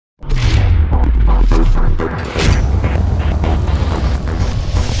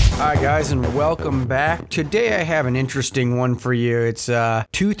Hi guys, and welcome back. Today I have an interesting one for you. It's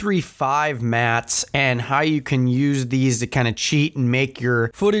 235 mats and how you can use these to kind of cheat and make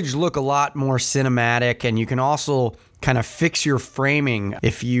your footage look a lot more cinematic, and you can also kind of fix your framing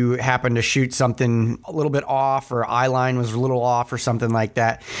if you happen to shoot something a little bit off or eye line was a little off or something like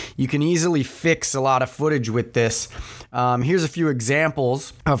that. You can easily fix a lot of footage with this. Here's a few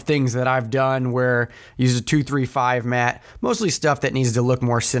examples of things that I've done where I use a 235 mat, mostly stuff that needs to look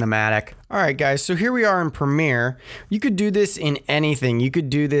more cinematic. All right, guys, so here we are in Premiere. You could do this in anything. You could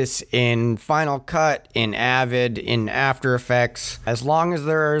do this in Final Cut, in Avid, in After Effects, as long as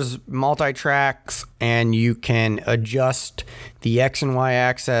there's multi-tracks and you can adjust the X and Y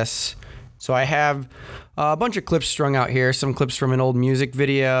axis. So I have a bunch of clips strung out here, some clips from an old music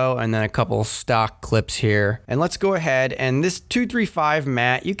video, and then a couple stock clips here. And let's go ahead, and this 235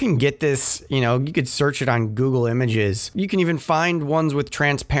 mat, you can get this, you could search it on Google Images. You can even find ones with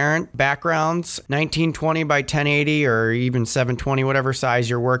transparent backgrounds, 1920 by 1080 or even 720, whatever size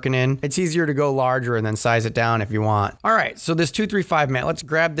you're working in. It's easier to go larger and then size it down if you want. All right, so this 235 mat, let's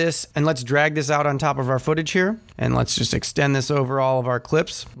grab this and let's drag this out on top of our footage here. And let's just extend this over all of our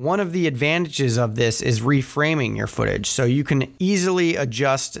clips. One of the advantages of this is reframing your footage. So you can easily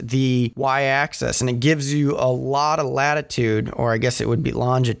adjust the y-axis, and it gives you a lot of latitude, or I guess it would be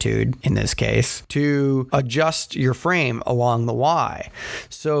longitude in this case, to adjust your frame along the y.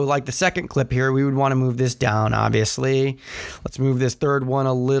 So like the second clip here, we would want to move this down, obviously. Let's move this third one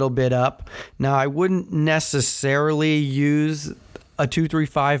a little bit up. Now, I wouldn't necessarily use a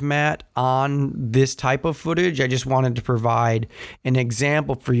 235 mat on this type of footage. I just wanted to provide an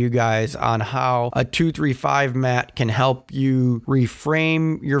example for you guys on how a 235 mat can help you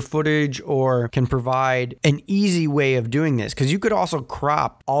reframe your footage, or can provide an easy way of doing this, because you could also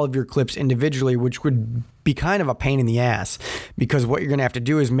crop all of your clips individually, which would be kind of a pain in the ass, because what you're going to have to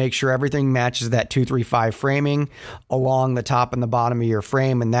do is make sure everything matches that 235 framing along the top and the bottom of your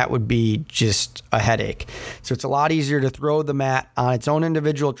frame, and that would be just a headache. So it's a lot easier to throw the mat on its own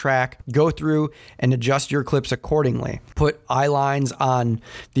individual track, go through and adjust your clips accordingly. Put eye lines on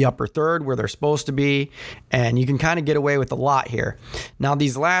the upper third where they're supposed to be, and you can kind of get away with a lot here. Now,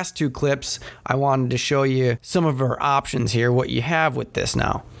 these last two clips, I wanted to show you some of our options here, what you have with this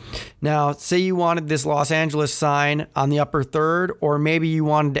now. Now, say you wanted this Los Angeles sign on the upper third, or maybe you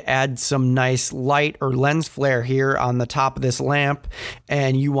wanted to add some nice light or lens flare here on the top of this lamp,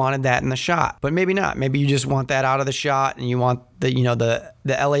 and you wanted that in the shot. But maybe not. Maybe you just want that out of the shot and you want the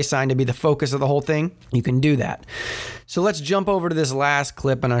LA sign to be the focus of the whole thing. You can do that. So let's jump over to this last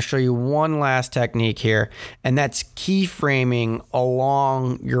clip, and I'll show you one last technique here, and that's keyframing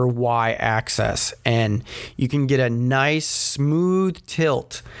along your y-axis. And you can get a nice smooth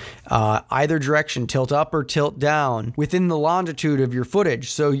tilt, either direction, tilt up or tilt down, within the longitude of your footage.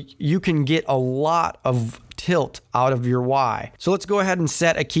 So you can get a lot of tilt out of your Y. So let's go ahead and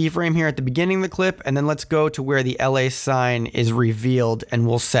set a keyframe here at the beginning of the clip, and then let's go to where the LA sign is revealed, and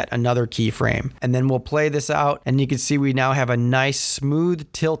we'll set another keyframe. And then we'll play this out, and you can see we now have a nice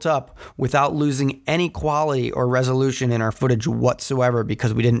smooth tilt up without losing any quality or resolution in our footage whatsoever,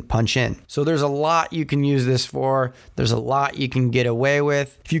 because we didn't punch in. So there's a lot you can use this for. There's a lot you can get away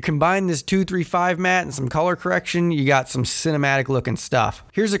with. If you combine this 235 mat and some color correction, you got some cinematic looking stuff.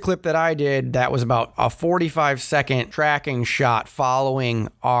 Here's a clip that I did that was about a 45-second tracking shot following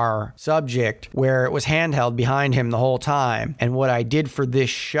our subject, where it was handheld behind him the whole time. And what I did for this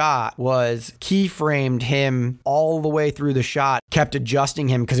shot was keyframed him all the way through the shot, kept adjusting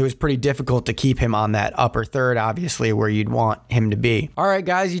him because it was pretty difficult to keep him on that upper third, obviously, where you'd want him to be. All right,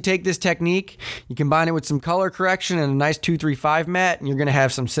 guys, you take this technique, you combine it with some color correction and a nice 235 mat, and you're going to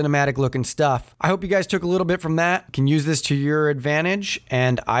have some cinematic looking stuff. I hope you guys took a little bit from that, can use this to your advantage,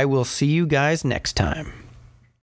 and I will see you guys next time.